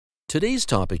Today's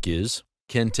topic is,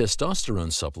 can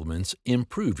testosterone supplements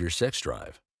improve your sex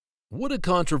drive? What a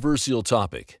controversial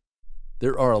topic.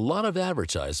 There are a lot of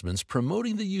advertisements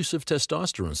promoting the use of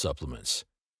testosterone supplements.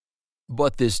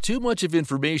 But this too much of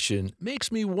information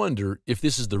makes me wonder if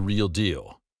this is the real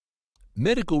deal.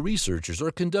 Medical researchers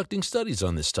are conducting studies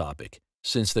on this topic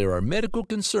since there are medical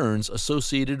concerns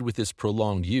associated with its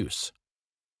prolonged use.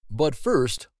 But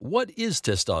first, what is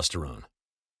testosterone?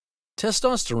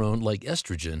 Testosterone, like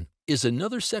estrogen, is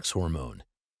another sex hormone.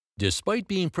 Despite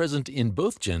being present in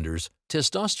both genders,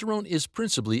 testosterone is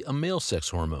principally a male sex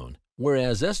hormone,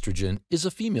 whereas estrogen is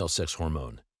a female sex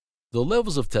hormone. The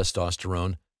levels of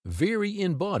testosterone vary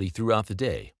in body throughout the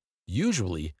day.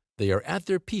 Usually, they are at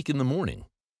their peak in the morning.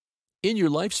 In your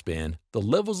lifespan, the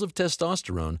levels of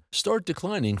testosterone start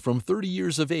declining from 30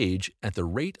 years of age at the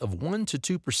rate of 1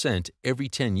 to 2% every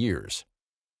 10 years.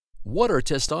 What are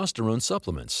testosterone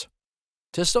supplements?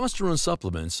 Testosterone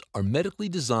supplements are medically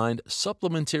designed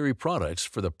supplementary products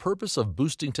for the purpose of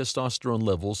boosting testosterone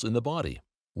levels in the body.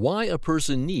 Why a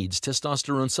person needs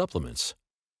testosterone supplements?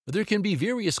 There can be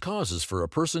various causes for a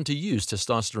person to use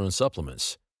testosterone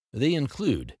supplements. They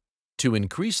include to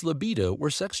increase libido or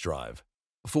sex drive,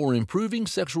 for improving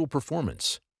sexual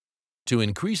performance, to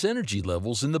increase energy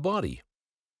levels in the body,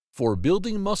 for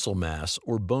building muscle mass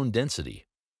or bone density.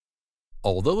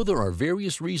 Although there are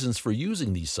various reasons for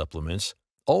using these supplements,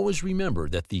 always remember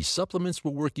that these supplements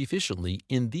will work efficiently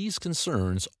in these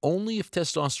concerns only if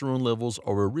testosterone levels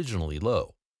are originally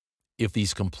low. If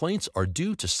these complaints are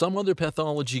due to some other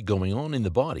pathology going on in the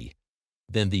body,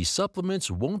 then these supplements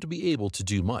won't be able to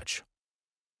do much.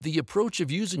 The approach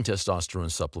of using testosterone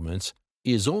supplements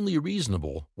is only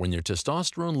reasonable when your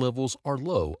testosterone levels are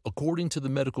low according to the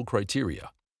medical criteria.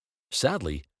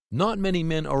 Sadly, not many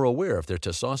men are aware if their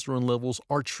testosterone levels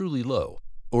are truly low,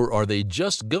 or are they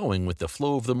just going with the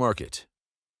flow of the market?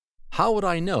 How would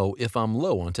I know if I'm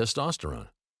low on testosterone?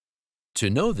 To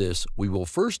know this, we will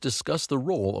first discuss the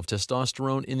role of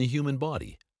testosterone in the human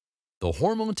body. The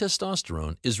hormone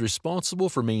testosterone is responsible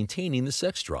for maintaining the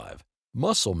sex drive,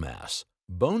 muscle mass,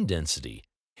 bone density,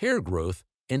 hair growth,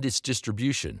 and its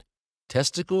distribution,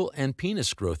 testicle and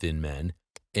penis growth in men,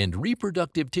 and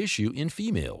reproductive tissue in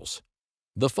females.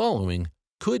 The following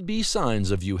could be signs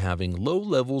of you having low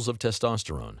levels of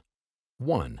testosterone.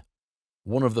 1.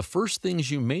 One of the first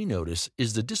things you may notice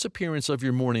is the disappearance of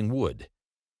your morning wood.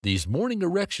 These morning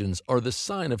erections are the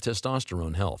sign of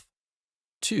testosterone health.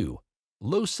 2.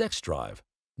 Low sex drive.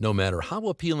 No matter how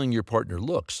appealing your partner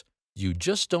looks, you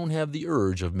just don't have the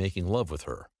urge of making love with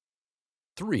her.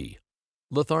 3.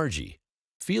 Lethargy.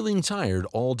 Feeling tired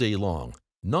all day long,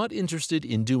 not interested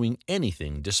in doing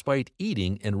anything despite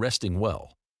eating and resting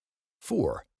well.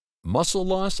 4. Muscle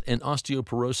loss and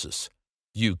osteoporosis.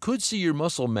 You could see your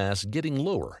muscle mass getting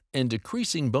lower and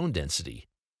decreasing bone density.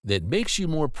 That makes you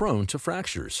more prone to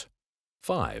fractures.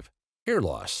 5. Hair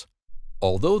loss.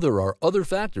 Although there are other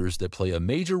factors that play a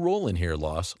major role in hair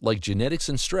loss, like genetics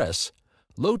and stress,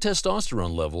 low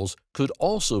testosterone levels could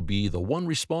also be the one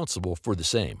responsible for the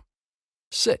same.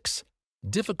 6.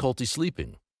 Difficulty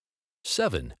sleeping.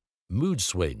 7. Mood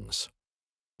swings.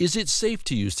 Is it safe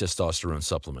to use testosterone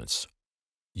supplements?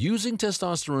 Using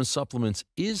testosterone supplements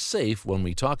is safe when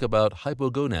we talk about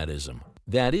hypogonadism,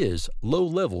 that is, low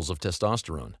levels of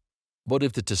testosterone. But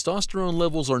if the testosterone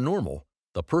levels are normal,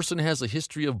 the person has a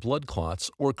history of blood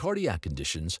clots or cardiac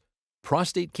conditions,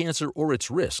 prostate cancer or its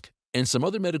risk, and some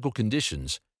other medical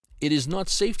conditions, it is not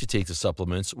safe to take the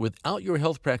supplements without your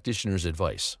health practitioner's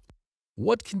advice.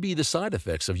 What can be the side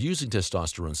effects of using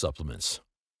testosterone supplements?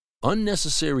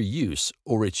 Unnecessary use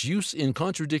or its use in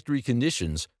contradictory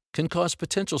conditions can cause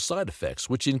potential side effects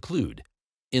which include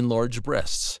enlarged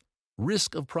breasts,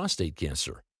 risk of prostate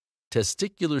cancer,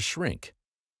 testicular shrink,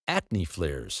 acne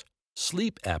flares,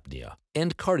 sleep apnea,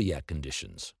 and cardiac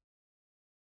conditions.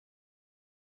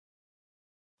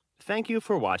 Thank you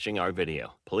for watching our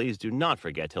video. Please do not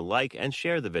forget to like and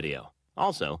share the video.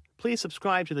 Also, please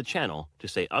subscribe to the channel to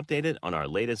stay updated on our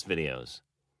latest videos.